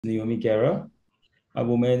Naomie Guerra, a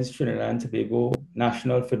women's Trinidad and Tobago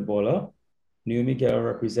national footballer. Naomie Guerra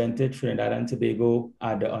represented Trinidad and Tobago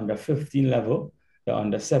at the under 15 level, the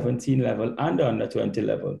under 17 level, and the under 20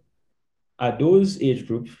 level. At those age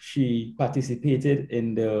groups, she participated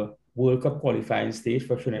in the World Cup qualifying stage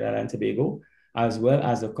for Trinidad and Tobago, as well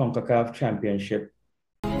as the CONCACAF Championship.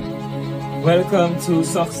 Welcome to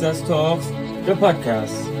Success Talks, the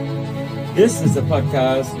podcast. This is the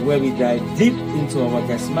podcast where we dive deep into our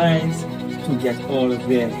guests' minds to get all of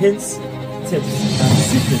their hints, tips, and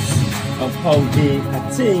secrets of how they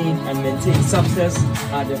attain and maintain success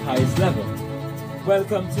at the highest level.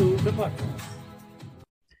 Welcome to the podcast.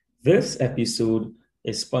 This episode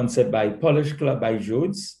is sponsored by Polish Club by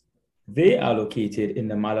Jodes. They are located in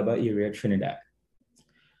the Malabar area, Trinidad.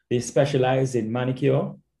 They specialize in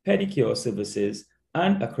manicure, pedicure services,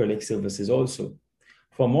 and acrylic services also.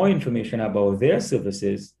 For more information about their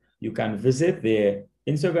services, you can visit their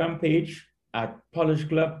Instagram page at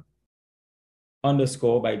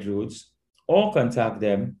polishclub_by_Jodes or contact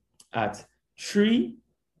them at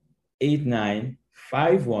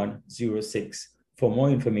 389-5106 for more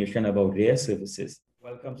information about their services.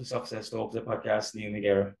 Welcome to Success Talks, the podcast, Naomie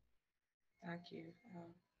Guerra. Thank you.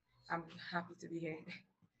 I'm happy to be here.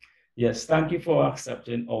 Yes, thank you for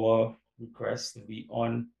accepting our request to be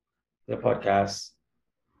on the podcast.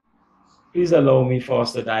 Please allow me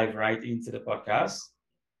first to dive right into the podcast.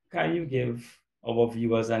 Can you give our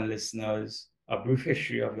viewers and listeners a brief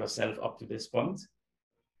history of yourself up to this point?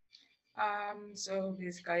 So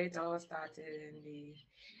basically it all started in the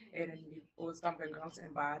old stomping grounds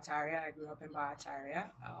in Barataria. I grew up in Barataria.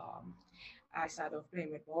 I started off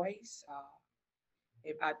playing with boys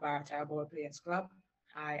at Barataria Ball Players Club.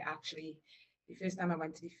 The first time I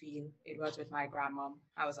went to the field, it was with my grandmom.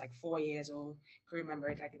 I was like 4 years old. Could remember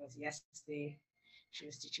it like it was yesterday. She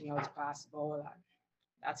was teaching me how to pass the ball, and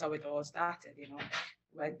that's how it all started.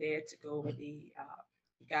 Went there to go with the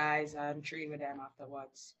guys and train with them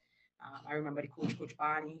afterwards. I remember the coach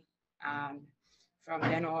Barney, and from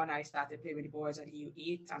then on, I started playing with the boys at the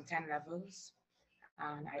U8 and 10 levels.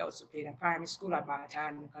 And I also played in primary school at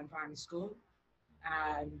Baratan Primary School.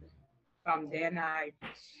 And from then, I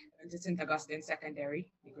went to St. Augustine Secondary,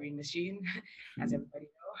 the Green Machine, as everybody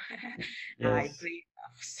know. I Yes. played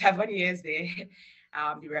 7 years there.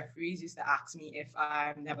 The referees used to ask me if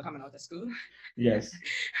I'm never coming out of school. Yes.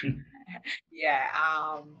 Yeah.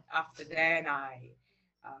 After then, I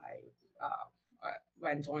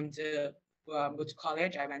went on to go to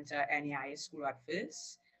college. I went to NEI school at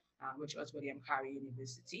first, which was William Carey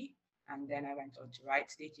University, and then I went on to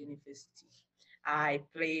Wright State University. I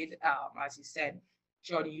played, as you said,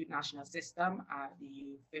 through the youth national system at the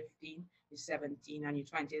U15, U17, and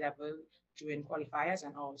U20 level during qualifiers,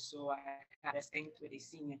 and also I had a stint with the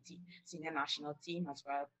senior national team as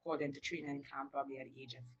well, called into training camp probably at the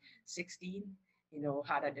age of 16.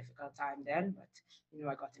 Had a difficult time then, but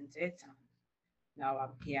I got into it, and now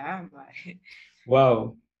I'm here.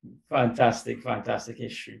 Wow. Fantastic, fantastic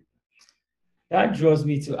history. That draws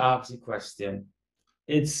me to ask a question.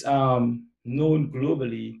 It's known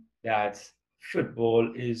globally that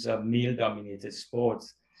football is a male-dominated sport,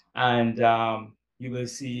 and you will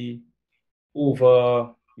see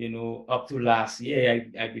over, up to last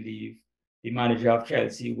year, I believe, the manager of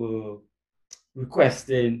Chelsea were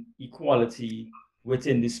requesting equality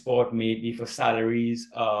within the sport, maybe for salaries,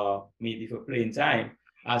 maybe for playing time,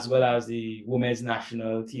 as well as the women's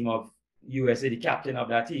national team of USA, the captain of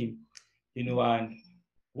that team, and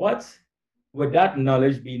what, with that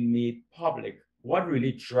knowledge being made public, what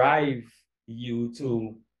really drive you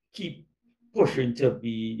to keep pushing to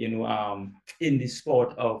be, in the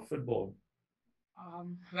sport of football?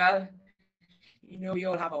 Well, we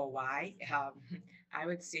all have our why. I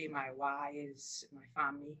would say my why is my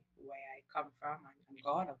family, where I come from, and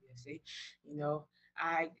God, obviously. You know,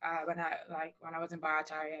 when I was in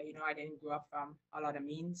Barataria, I didn't grow up from a lot of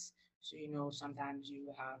means, so sometimes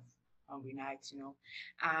you have hungry nights,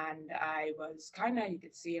 and I was kind of, you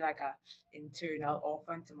could say, like a internal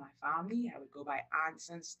orphan to my family. I would go by aunts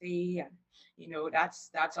and stay, and that's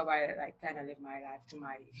how I like kind of live my life to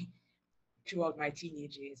my throughout my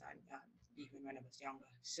teenage years and even when I was younger.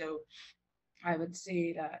 So I would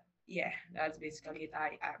say that, yeah, that's basically it.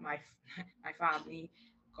 My my family,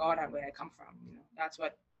 God, and where I come from. That's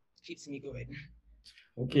what keeps me going.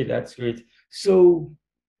 Okay, that's great. So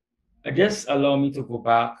just allow me to go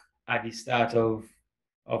back at the start of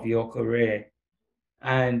your career.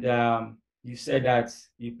 And you said that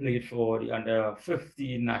you played for the under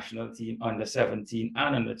 15 national team, under 17,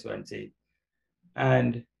 and under 20.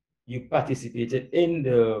 And you participated in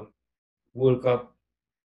the World Cup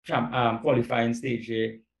qualifying stage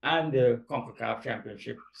and the CONCACAF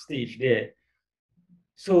Championship stage there.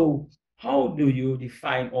 So, how do you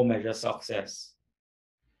define or measure success?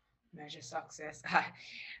 Measure success.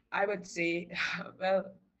 I would say, well,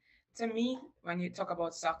 to me, when you talk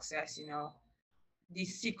about success, the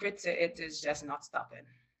secret to it is just not stopping.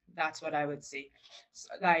 That's what I would say. So,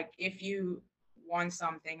 like, if you want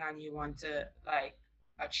something and you want to like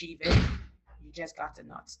achieve it, you just got to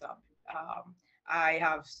not stop. I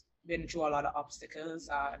have been through a lot of obstacles,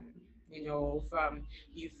 and from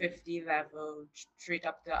U50 level straight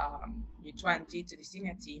up to U20 to the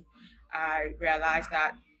senior team. I realized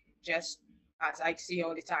that just as I say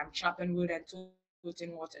all the time, chopping wood and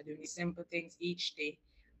toting water, doing the simple things each day,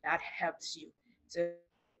 that helps you to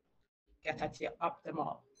get at your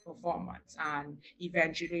optimal performance, and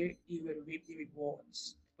eventually you will reap the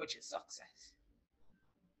rewards, which is success.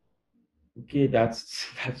 Okay, that's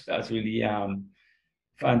really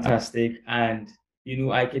fantastic. And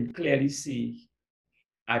I can clearly see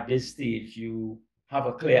at this stage you have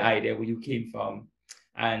a clear idea where you came from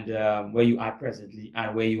and where you are presently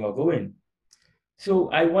and where you are going. So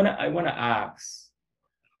I wanna ask,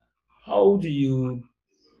 how do you,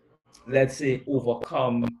 let's say,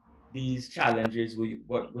 overcome these challenges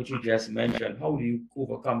what you just mentioned? How do you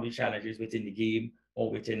overcome these challenges within the game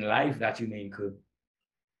or within life that you may incur?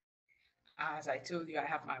 As I told you, I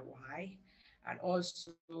have my why, and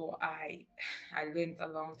also I learned a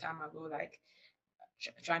long time ago, like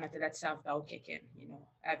try not to let self doubt kick in.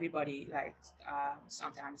 Everybody like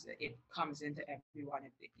sometimes it comes into everyone.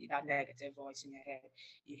 That negative voice in your head,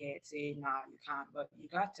 you hear it say, "Nah, you can't." But you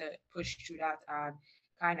got to push through that, and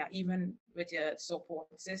kind of even with your support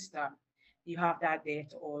system, you have that there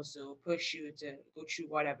to also push you to go through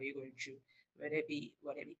whatever you're going through, whether it be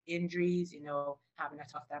injuries, having a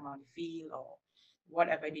tough time on the field, or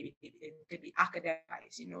whatever it may be. It could be academic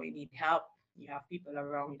wise, you need help. You have people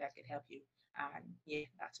around you that can help you, and yeah,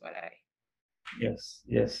 that's what I. Yes,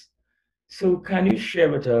 yes. So can you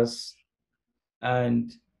share with us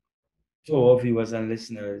and to our viewers and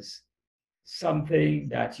listeners something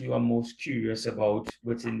that you are most curious about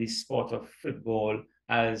within the sport of football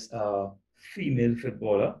as a female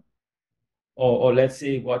footballer? Or let's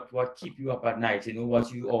say what keep you up at night,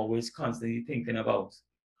 what you always constantly thinking about.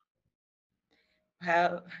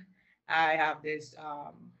 Well, I have this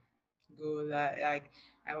goal that like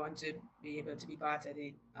I want to be able to be part of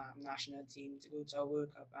the national team, to go to a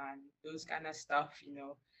World Cup and those kind of stuff.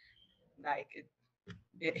 Like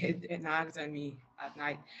it nags on me at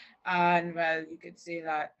night. And well, you could say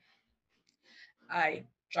that I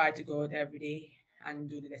try to go out every day and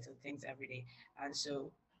do the little things every day. And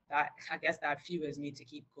so that I guess that fuels me to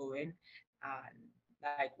keep going. And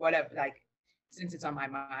like whatever, like since it's on my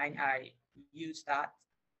mind, I use that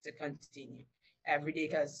to continue every day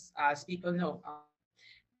because as people know,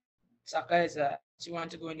 soccer is once you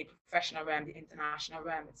want to go in the professional realm, the international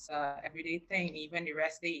realm, it's a everyday thing. Even the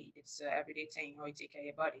rest day, it's a everyday thing. How you take care of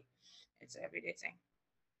your body, it's an everyday thing.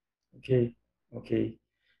 Okay, okay.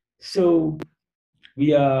 So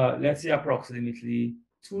we are, let's say, approximately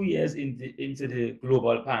 2 years into the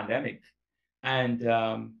global pandemic, and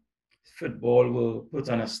football will put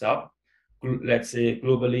on a stop, let's say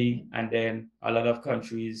globally, and then a lot of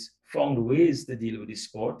countries found ways to deal with the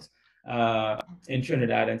sport. In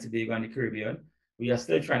Trinidad and Tobago and the Caribbean, we are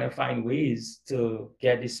still trying to find ways to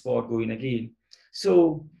get this sport going again.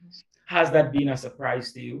 So, has that been a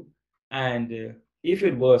surprise to you? And if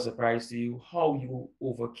it was a surprise to you, how you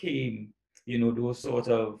overcame, those sort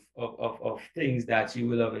of things that you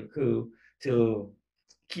will have incurred to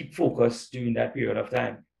keep focused during that period of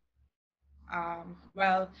time?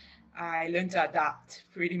 Well, I learned to adapt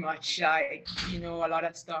pretty much. Like a lot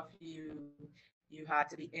of stuff you had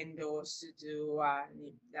to be indoors to do.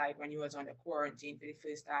 Like when you was on the quarantine for the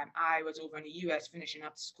first time, I was over in the US finishing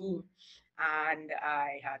up school, and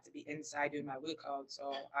I had to be inside doing my workouts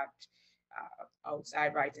or at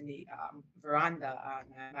outside right in the veranda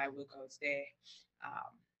and my workouts there.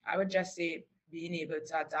 I would just say being able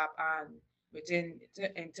to adapt and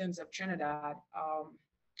in terms of Trinidad.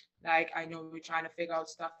 Like I know we're trying to figure out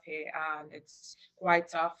stuff here, and it's quite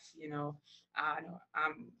tough, And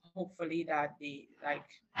hopefully that the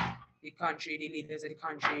country, the leaders of the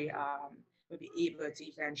country, will be able to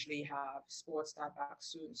eventually have sports start back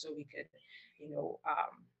soon, so we could, you know,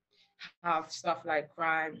 um, have stuff like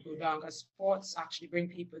crime go down. Because sports actually bring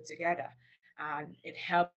people together, and it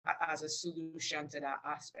helps as a solution to that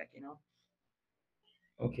aspect.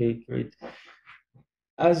 Okay, great.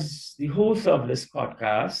 As the host of this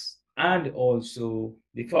podcast and also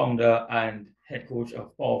the founder and head coach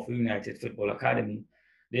of Powerful United Football Academy,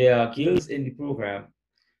 there are girls in the program.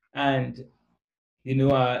 And you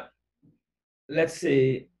know, let's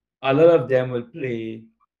say a lot of them will play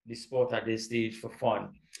the sport at this stage for fun,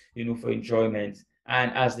 for enjoyment.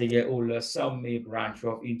 And as they get older, some may branch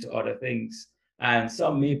off into other things and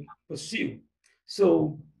some may pursue.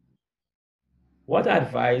 So, what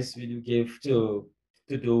advice will you give to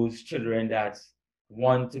those children that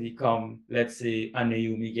want to become, let's say, a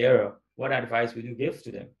Naomi Guerra? What advice will you give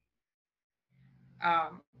to them?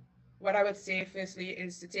 Um, what I would say firstly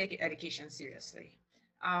is to take education seriously.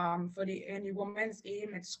 For the in the women's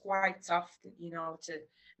game, it's quite tough, to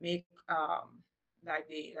make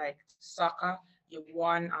like soccer your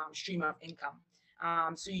one stream of income.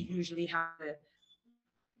 So you usually have to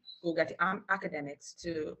go get the academics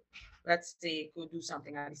to, let's say, go do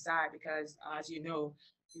something on the side because, as you know,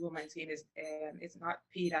 the women's game is it's not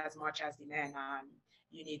paid as much as the men, and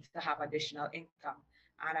you need to have additional income.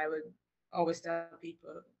 And I would always tell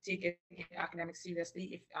people take it academics seriously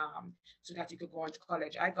if so that you could go on to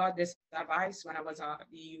college. I got this advice when I was on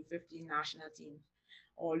the U15 national team.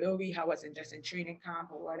 Although we wasn't just in training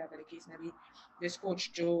camp or whatever the case may be, this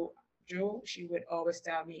coach Joe, she would always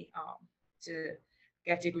tell me to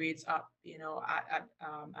get your grades up.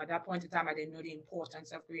 At that point in time, I didn't know the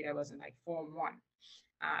importance of grade. I was in like Form 1.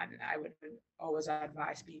 And I would always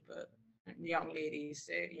advise people, young ladies,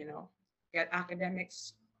 to, get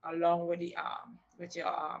academics along with your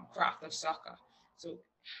craft of soccer. So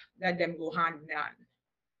let them go hand in hand.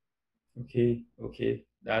 Okay, okay.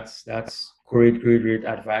 That's great, great, great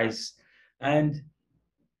advice. And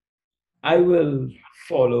I will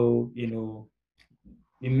follow,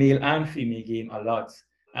 the male and female game a lot.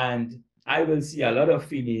 And I will see a lot of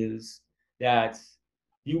females that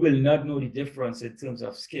you will not know the difference in terms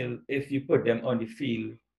of skill if you put them on the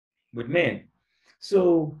field with men.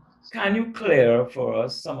 So, can you clear for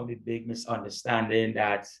us some of the big misunderstanding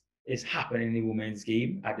that is happening in the women's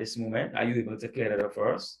game at this moment? Are you able to clear that up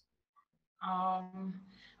for us? Um,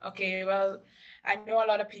 okay, well, I know a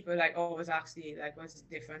lot of people like always ask me like, what's the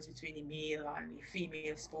difference between the male and the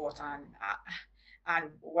female sport, and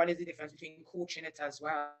what is the difference between coaching it as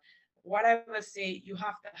well. What I will say, you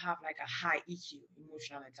have to have like a high EQ,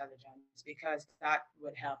 emotional intelligence, because that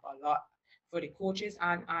would help a lot for the coaches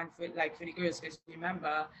and for the girls. Because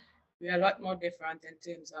remember, we're a lot more different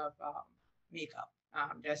in terms of makeup,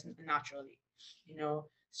 just naturally,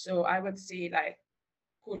 So I would say like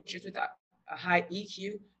coaches with a high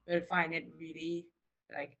EQ will find it really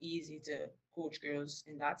like easy to coach girls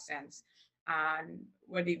in that sense. And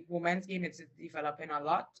with the women's game, it's developing a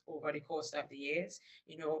lot over the course of the years.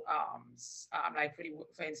 Like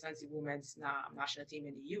for instance, the women's national team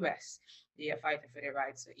in the US, they are fighting for their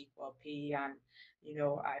rights to equal pay, and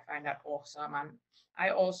I find that awesome. And I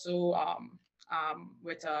also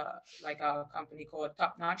with a company called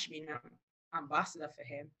Top Notch, being an ambassador for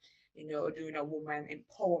him, doing a woman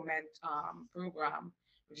empowerment program,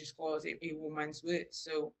 which is called a woman's word.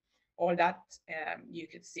 So all that, you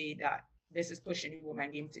could see that this is pushing the woman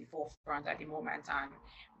game to the forefront at the moment, and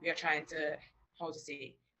we are trying to, how to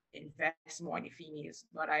say, invest more in the females.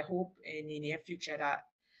 But I hope in the near future that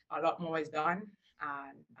a lot more is done,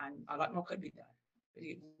 and a lot more could be done with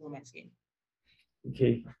the women's game.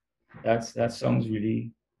 Okay, that sounds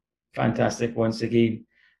really fantastic once again.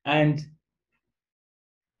 And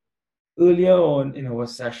earlier on in our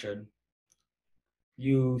session,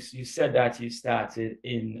 you said that you started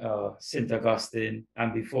in St. Augustine,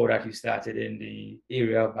 and before that you started in the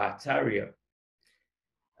area of Bataria.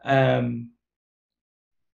 Um,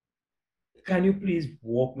 can you please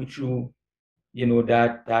walk me through,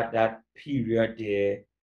 that period there,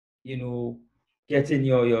 you know, getting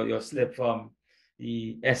your slip from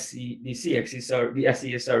the CXC, sorry, the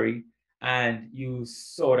SCA, sorry, and you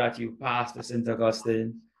saw that you passed the St.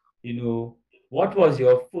 Augustine, what was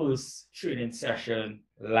your first training session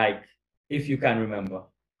like, if you can remember?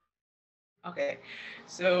 Okay,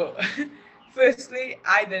 so firstly,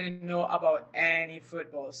 I didn't know about any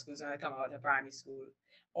football schools when I come out of primary school.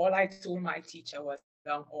 All I told my teacher was to put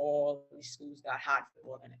down all the schools that had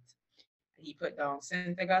football in it. He put down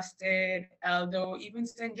St. Augustine, Eldo, even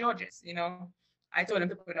St. George's. I told him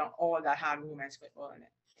to put down all that had women's football in it.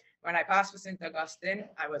 When I passed for St. Augustine,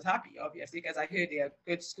 I was happy, obviously, because I heard they're a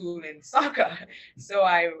good school in soccer. So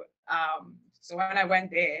when I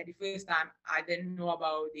went there the first time, I didn't know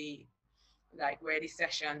about the like where the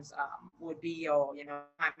sessions would be, or what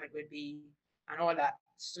time it would be and all that.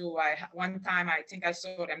 So one time I think I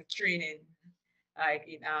saw them training, like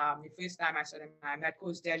the first time I saw them, I met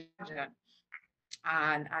Coach Dejan,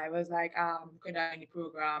 and I was like, could I in the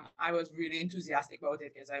program? I was really enthusiastic about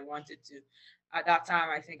it because I wanted to. At that time,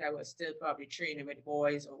 I think I was still probably training with the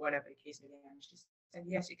boys or whatever the case may be. And she said,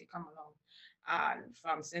 yes, you could come along. And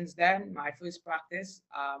from since then, my first practice,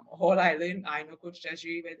 all I learned, I know Coach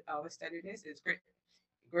Treasury would always tell you this, is grit.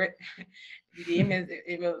 Grit. The game is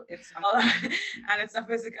it's all and it's a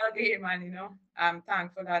physical game, and I'm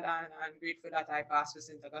thankful that and grateful that I passed with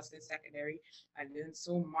St. Augustine Secondary. I learned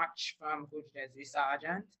so much from Coach Desiree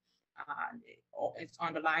Sargent, and it's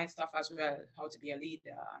underlying stuff as well, how to be a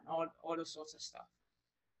leader and all those sorts of stuff.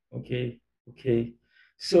 Okay, okay.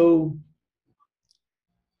 So,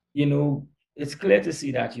 it's clear to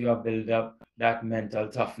see that you have built up that mental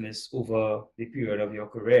toughness over the period of your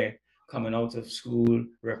career, coming out of school,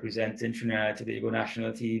 representing Trinidad and Tobago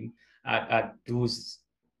national team at those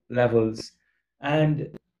levels. And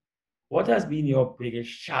what has been your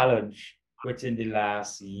biggest challenge within the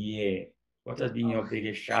last year? What has been your Oh,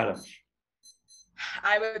 biggest challenge?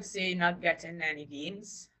 I would say not getting any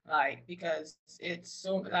games, like because it's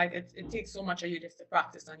so like it takes so much of you just to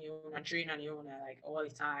practice on your own and train on your own like all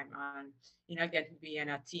the time, and you're not getting to be in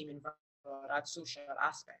a team environment or that social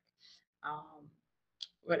aspect. Um,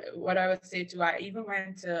 what I would say too, I even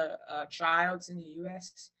went to tryouts in the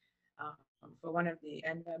US for one of the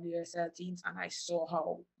NWSL teams, and I saw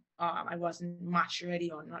how I wasn't match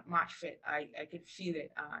ready or not match fit. I could feel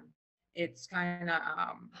it, and it's kind of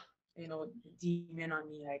demon on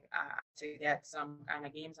me like to get some kind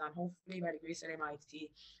of games, and hopefully by the grace of the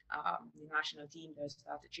Almighty, the national team does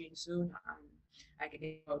start to train soon, and I can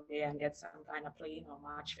get out there and get some kind of playing or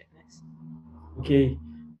match fitness. Okay,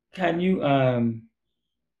 can you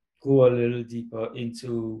go a little deeper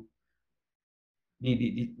into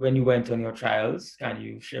when you went on your trials? Can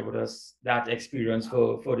you share with us that experience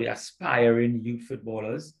for the aspiring youth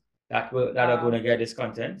footballers that are going to Um, get this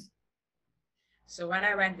content? So when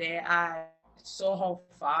I went there, I saw how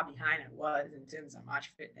far behind I was in terms of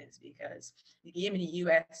match fitness because the game in the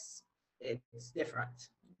US it's different.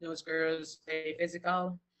 Those girls play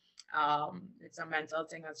physical. It's a mental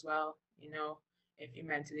thing as well. If you're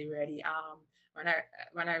mentally ready. When I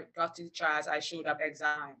when I got to the trials, I showed up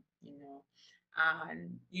exact time.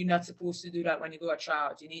 And you're not supposed to do that when you go a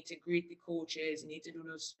trials. You need to greet the coaches. You need to do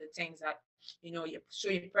those the things that you show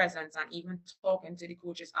your presence and even talking to the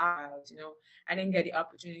coaches afterwards. I didn't get the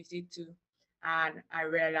opportunity to, and I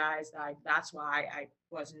realized like that's why I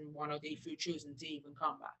wasn't one of the few chosen to even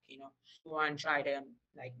come back. To go and try to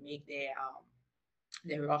like make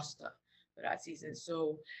their roster for that season.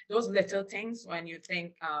 So those little things when you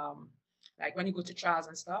think like when you go to trials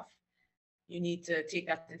and stuff, you need to take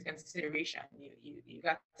that into consideration. You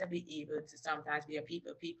got to be able to sometimes be a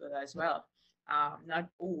people as well. Not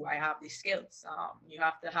I have these skills. You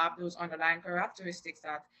have to have those underlying characteristics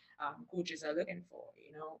that coaches are looking for.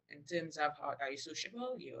 In terms of how are you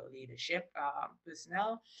sociable, your leadership,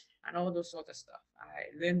 personnel, and all those sort of stuff. I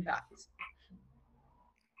learned that.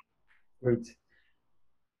 Great.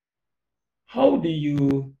 How do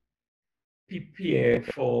you prepare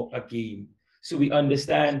for a game? So we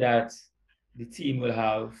understand that the team will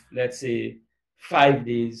have, let's say, 5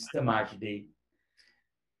 days to match day,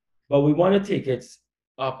 but we want to take it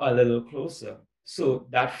up a little closer. So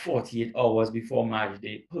that 48 hours before match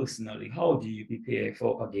day, personally, how do you prepare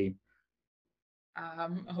for a game?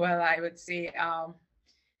 Well, I would say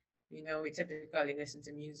we typically listen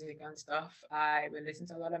to music and stuff. I will listen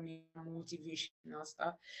to a lot of motivational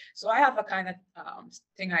stuff. So I have a kind of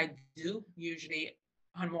thing I do usually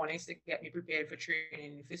on mornings to get me prepared for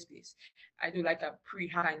training in the first place. I do like a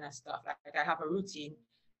pre-kind of stuff. Like I have a routine.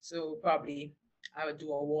 So probably I would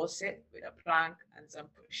do a wall sit with a plank and some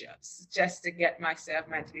push-ups just to get myself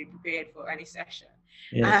mentally prepared for any session.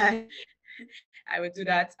 Yes. And I would do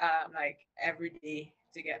that like every day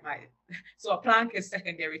to get my. So a plank is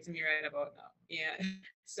secondary to me right about now. Yeah.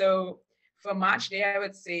 So for match day, I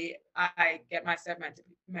would say I get myself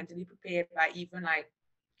mentally prepared by even like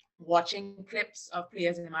watching clips of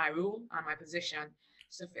players in my role and my position.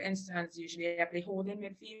 So for instance, usually I play holding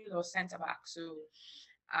midfield or centre back. So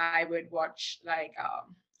I would watch like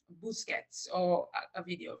Busquets or a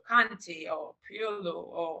video of Kante or Piolo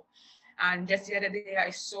or and just the other day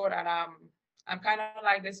I saw that I'm kind of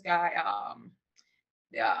like this guy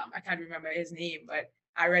I can't remember his name, but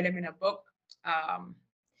I read him in a book. Um,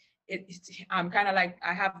 I'm kind of like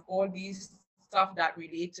I have all these stuff that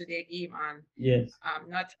relate to their game, and Yes. I'm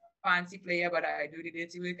not a fancy player, but I do the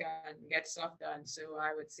dirty work and get stuff done. So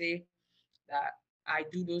I would say that I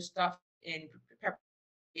do those stuff in preparation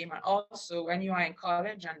for the game, and also when you are in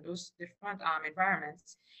college and those different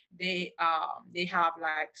environments, they have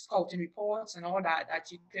like scouting reports and all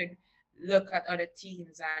that you could look at other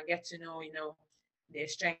teams and get to know their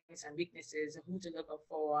strengths and weaknesses, who to look up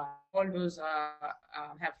for, and all those are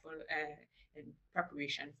helpful in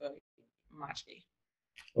preparation for match day.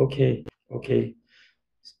 Okay. Okay.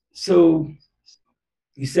 So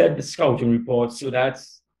you said the scouting report, so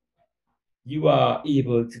that's you are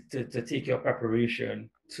able to take your preparation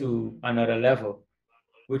to another level,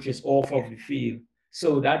 which is off of the field.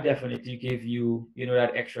 So that definitely give you,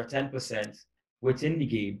 that extra 10% within the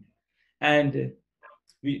game. And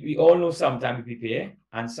we all know sometimes we prepare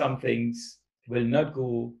and some things will not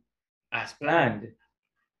go as planned.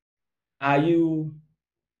 Are you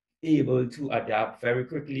able to adapt very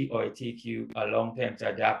quickly, or it take you a long time to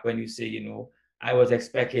adapt when you say, I was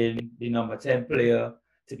expecting the number 10 player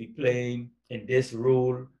to be playing in this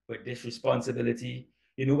role with this responsibility?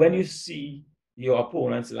 When you see your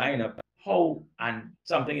opponent's lineup, how and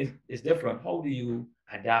something is different, how do you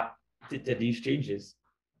adapt to these changes?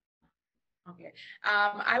 Okay.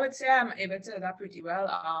 I would say I'm able to adapt pretty well.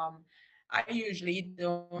 I usually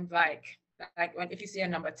don't like when if you see a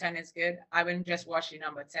number 10 is good, I wouldn't just watch the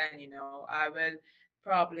number 10, I will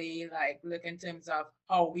probably like look in terms of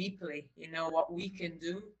how we play, what we can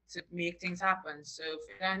do to make things happen. So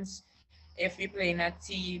for instance, if we play in a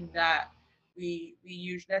team that we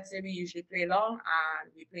usually let's say we usually play long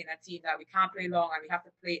and we play in a team that we can't play long and we have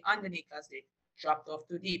to play underneath because they dropped off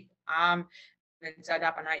too deep. I'm willing to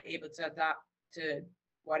adapt and I'm able to adapt to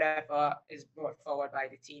whatever is brought forward by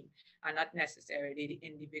the team and not necessarily the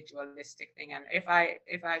individualistic thing. And if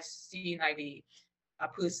I see like a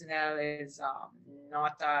personnel is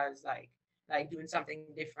not as like doing something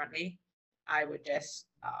differently, I would just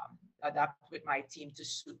adapt with my team to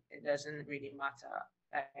suit. It doesn't really matter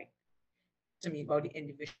like to me about the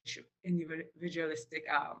individualistic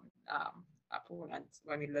opponent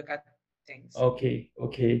when we look at things. Okay,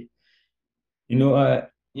 okay. You know, uh,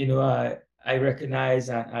 I recognize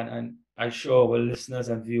and I'm sure our listeners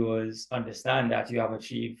and viewers understand that you have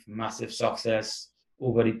achieved massive success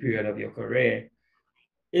over the period of your career.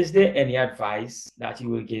 Is there any advice that you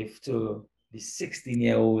will give to the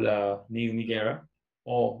 16-year-old Naomi Guerra,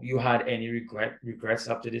 or you had any regrets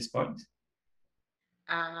up to this point?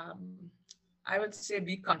 Um, I would say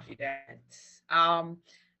be confident.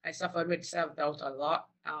 I suffered with self-doubt a lot.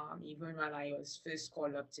 Even when I was first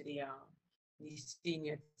called up to the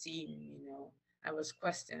senior team, I was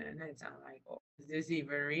questioning it. I'm like, oh, is this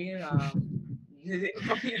even real? Is it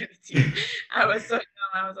for me on the team? I was so dumb.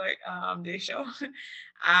 I was like, they sure?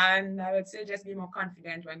 And I would say just be more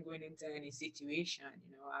confident when going into any situation.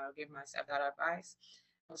 I'll give myself that advice.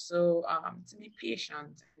 Also, to be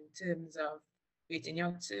patient in terms of waiting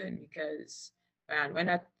your turn because and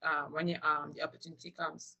when you the opportunity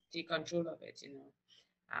comes, take control of it.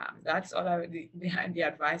 That's all I would the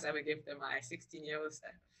advice I would give to my 16-year-old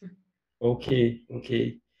self. Okay,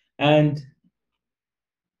 okay. And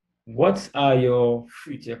what are your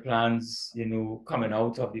future plans, coming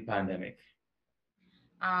out of the pandemic?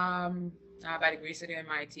 Um, by the grace of the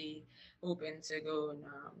Almighty, hoping to go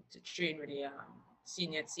to train with the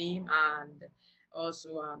senior team and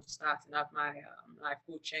also starting up my life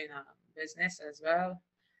coaching business as well.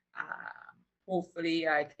 Hopefully,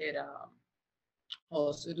 I could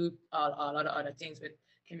also do a lot of other things with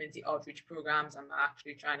community outreach programs. I'm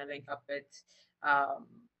actually trying to link up with um,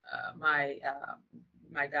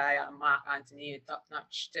 my guy Mark Anthony, top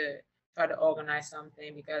notch, to try to organize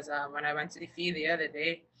something because when I went to the field the other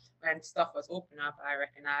day, when stuff was open up, I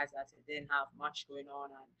recognized that it didn't have much going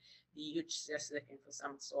on and the youth just looking for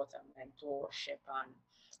some sort of mentorship and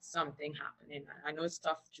something happening. I know it's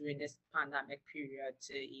tough during this pandemic period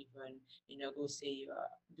to even, go say you're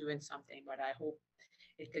doing something, but I hope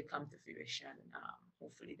it could come to fruition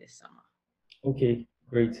hopefully this summer. Okay,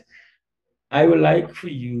 great. I would like for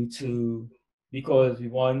you to, because we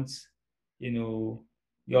want,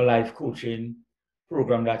 your life coaching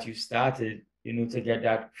program that you started, to get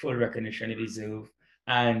that full recognition it deserves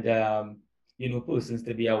and, persons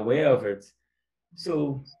to be aware of it.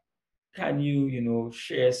 So can you,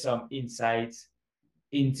 share some insights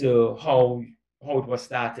into how it was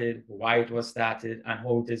started, why it was started, and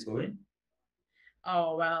how it is going?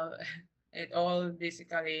 Oh, well, it all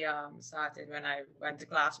basically started when I went to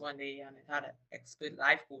class one day and it had an expert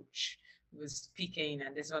life coach who was speaking,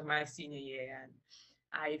 and this was my senior year. And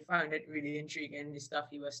I found it really intriguing, the stuff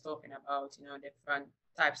he was talking about, different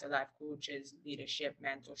types of life coaches, leadership,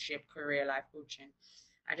 mentorship, career life coaching.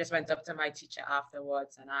 I just went up to my teacher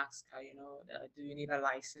afterwards and asked her, do you need a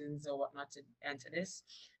license or whatnot to enter this?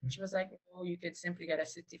 She was like, oh, you could simply get a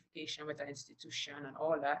certification with an institution and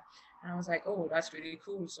all that. And I was like, oh, that's really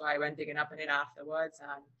cool. So I went digging up in it afterwards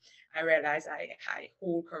and I realized I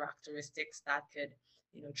hold characteristics that could,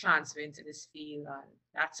 transfer into this field. And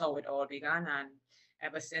that's how it all began. And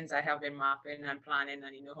ever since I have been mapping and planning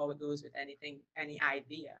and how it goes with anything, any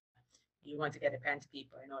idea. you want to get a pen to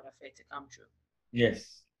paper in order for it to come true.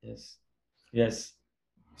 Yes, yes, yes.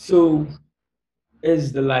 So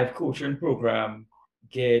is the life coaching program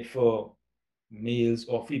geared for males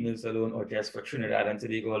or females alone, or just for Trinidad and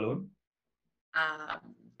Tobago alone?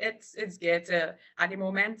 It's geared to, at the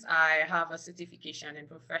moment, I have a certification in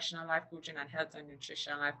professional life coaching and health and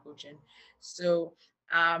nutrition life coaching. So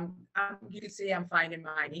you could say I'm finding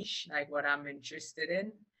my niche, like what I'm interested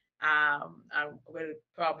in. I will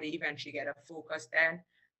probably eventually get a focus then,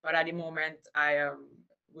 but at the moment, I am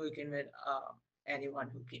working with anyone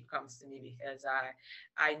who comes to me, because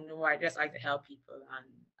I know I just like to help people, and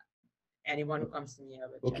anyone who comes to me, I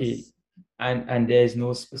would Okay. just. And there's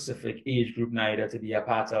no specific age group neither to be a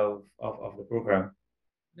part of the program.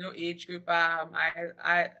 No age group.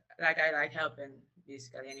 I like helping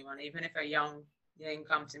basically anyone, even if a young young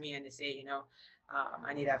come to me and they say,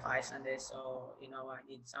 I need advice on this, or I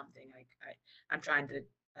need something, like I'm trying to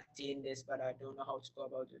attain this, but I don't know how to go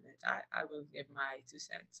about doing it. I will give my 2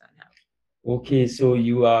 cents and help. Okay, so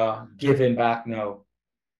you are giving back now.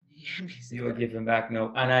 Yeah, You are basically. giving back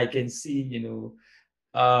now, and I can see,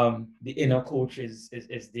 the inner coach is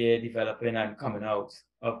there developing and coming out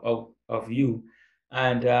of you.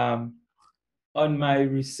 And on my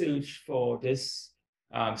research for this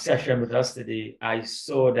session with us today, I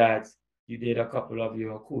saw that you did a couple of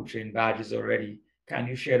your coaching badges already. Can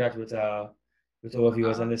you share that with our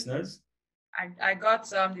viewers and Um, listeners? I got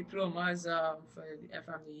some diplomas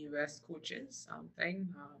from the US coaches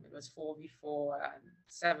thing. It was 4v4 and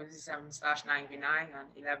 77/99 and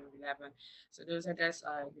 11v11. So those are just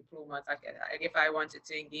diplomas. Like if I wanted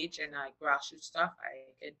to engage in grassroots stuff,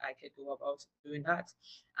 I could go about doing that,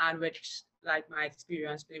 and which, like, my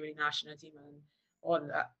experience playing with the national team and all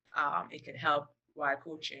that, it could help while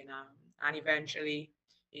coaching. And eventually,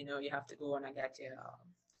 you have to go on and get your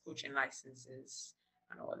coaching licenses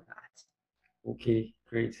and all that. Okay,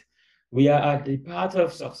 great. We are at the part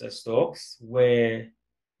of Success Talks where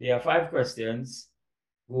there are 5 questions,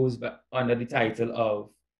 goes back under the title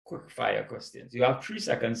of quick fire questions. You have 3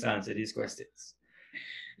 seconds to answer these questions.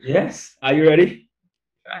 Yes, are you ready?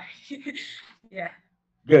 Right. Yeah.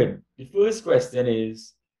 Good. The first question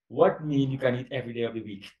is, what meal you can eat every day of the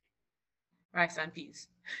week? Rice and peas.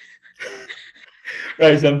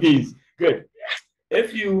 Rice and peas. Good.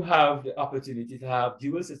 If you have the opportunity to have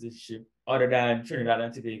dual citizenship other than Trinidad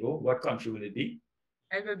and Tobago, what country will it be?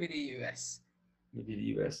 It will be the US. Maybe the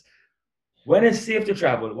US. When it's safe to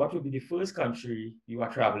travel, what would be the first country you are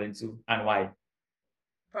traveling to and why?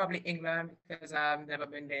 Probably England, because I've never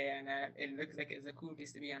been there, and it looks like it's a cool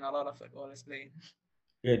place to be, and a lot of football is playing.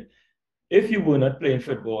 Good. If you were not playing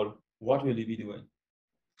football, what will you be doing?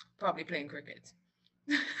 Probably playing cricket.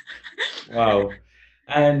 Wow.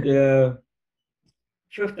 And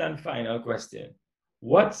fifth and final question.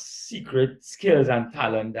 What secret skills and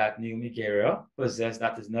talent that Naomie Guerra possess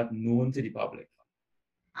that is not known to the public?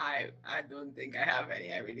 I don't think I have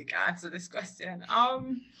any. I really can't answer this question. I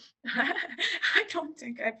don't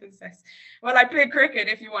think I possess. Well, I play cricket,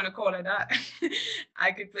 if you want to call it that.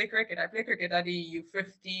 I could play cricket. I play cricket at the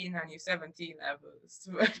U15 and U17 levels.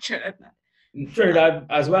 Trinidad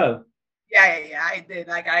as well. Yeah, I did.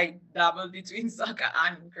 Like, I dabbled between soccer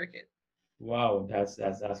and cricket. Wow, that's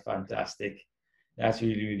fantastic. That's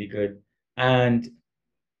really good. And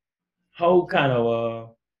how can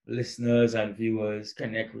our listeners and viewers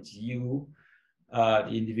connect with you, the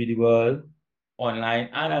individual, online,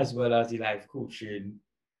 and as well as the life coaching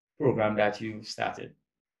program that you started?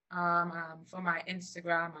 For my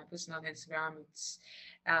Instagram, my personal Instagram, it's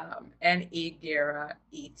NA Guerra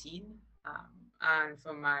 18. And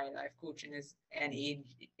for my life coaching is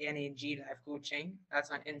NAG Life Coaching. That's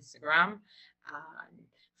on Instagram. And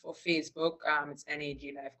for Facebook, it's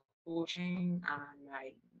NAG Life Coaching. And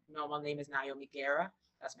my normal name is Naomie Guerra.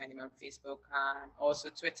 That's my name on Facebook. And also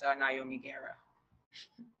Twitter, Naomie Guerra.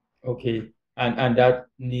 Okay. And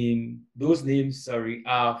those names, sorry,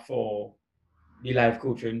 are for the life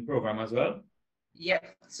coaching program as well?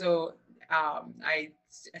 Yep. So I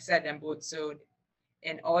said them both. So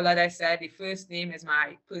in all that I said, the first name is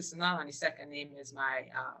my personal and the second name is my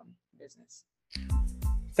business.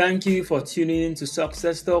 Thank you for tuning in to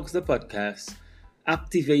Success Talks, the podcast.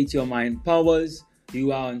 Activate your mind powers.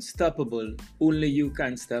 You are unstoppable. Only you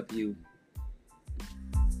can stop you.